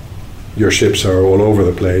 your ships are all over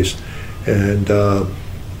the place, and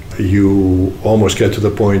you almost get to the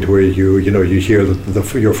point where you hear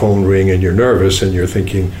your phone ring and you're nervous and you're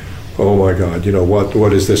thinking, oh my God,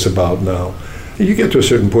 what is this about now? You get to a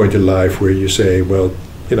certain point in life where you say, well,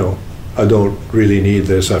 I don't really need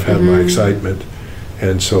this. I've had my excitement.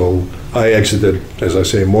 And so I exited, as I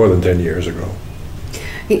say, more than 10 years ago.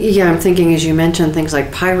 Yeah, I'm thinking, as you mentioned, things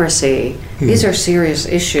like piracy. These are serious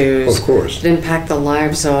issues. Of course. That impact the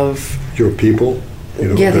lives of your people,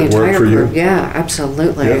 the that entire work for you. Yeah,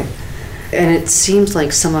 absolutely. Yeah. And it seems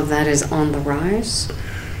like some of that is on the rise.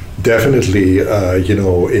 Definitely,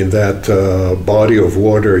 in that body of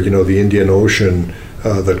water, the Indian Ocean,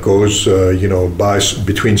 that goes,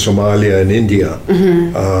 between Somalia and India,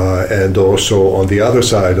 and also on the other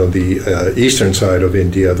side, on the eastern side of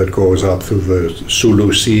India, that goes up through the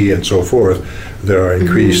Sulu Sea and so forth. There are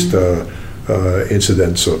increased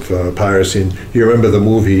incidents of piracy. You remember the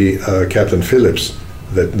movie Captain Phillips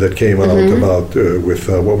that came out about with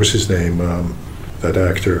what was his name? that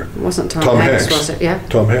actor. It wasn't Tom Hanks, was it? Yeah.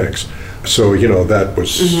 Tom Hanks. So, that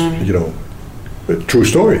was, a true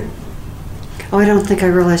story. Oh, I don't think I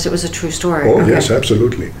realized it was a true story. Oh, okay. Yes,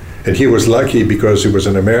 absolutely. And he was lucky because it was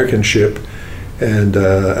an American ship and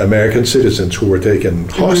American citizens who were taken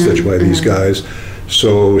hostage by these guys.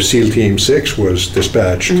 So SEAL Team 6 was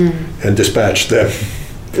dispatched and dispatched them,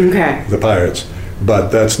 the pirates. But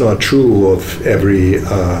that's not true of every,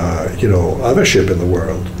 other ship in the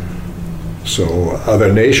world. So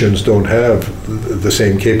other nations don't have the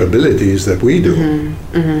same capabilities that we do.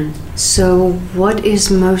 So what is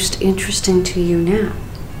most interesting to you now?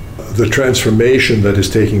 The transformation that is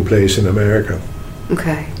taking place in America.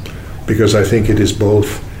 Okay. Because I think it is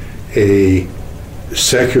both a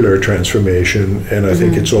secular transformation and I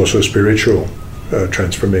think it's also a spiritual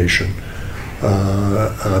transformation.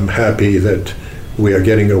 I'm happy that we are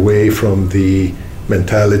getting away from the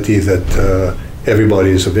mentality that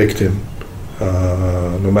everybody is a victim,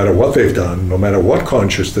 no matter what they've done, no matter what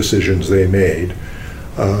conscious decisions they made.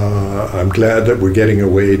 I'm glad that we're getting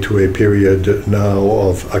away to a period now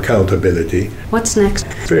of accountability. What's next?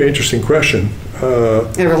 Very interesting question.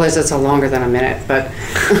 I realize it's longer than a minute, but...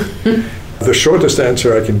 The shortest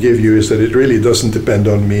answer I can give you is that it really doesn't depend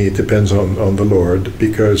on me, it depends on the Lord,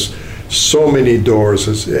 because so many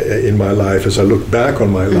doors in my life, as I look back on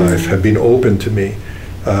my life, have been opened to me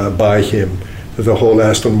by Him. The whole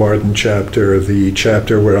Aston Martin chapter, the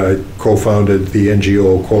chapter where I co-founded the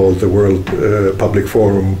NGO called the World Public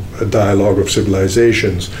Forum, a Dialogue of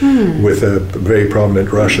Civilizations, with a very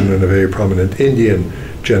prominent Russian and a very prominent Indian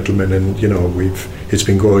gentleman, and it's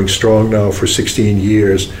been going strong now for 16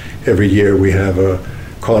 years. Every year we have a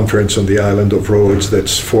conference on the island of Rhodes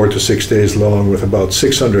that's 4 to 6 days long with about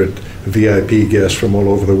 600 VIP guests from all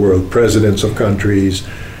over the world, presidents of countries,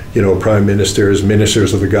 prime ministers,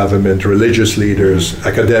 ministers of the government, religious leaders,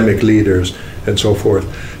 academic leaders, and so forth.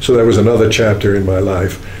 So that was another chapter in my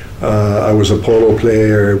life. I was a polo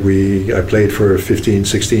player. I played for 15,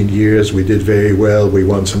 16 years. We did very well. We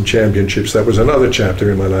won some championships. That was another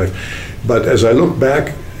chapter in my life. But as I look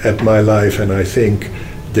back at my life and I think,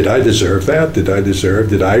 did I deserve that? Did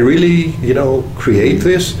I really, create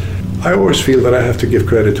this? I always feel that I have to give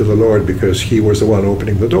credit to the Lord because He was the one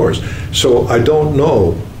opening the doors. So I don't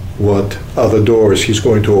know what other doors He's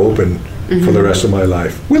going to open for the rest of my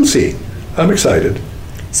life. We'll see. I'm excited.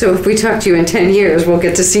 So if we talk to you in 10 years, we'll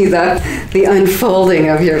get to see the unfolding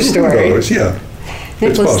of your story. Who knows? Yeah.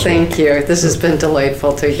 Nicholas, thank you. This has been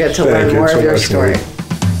delightful to get to learn more of your story.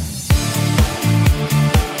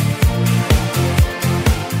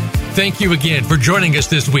 Thank you again for joining us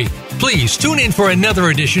this week. Please tune in for another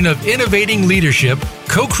edition of Innovating Leadership,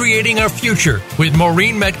 Co-Creating Our Future with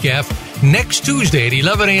Maureen Metcalf next Tuesday at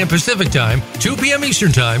 11 a.m. Pacific Time, 2 p.m.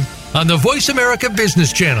 Eastern Time on the Voice America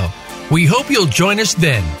Business Channel. We hope you'll join us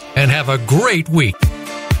then and have a great week.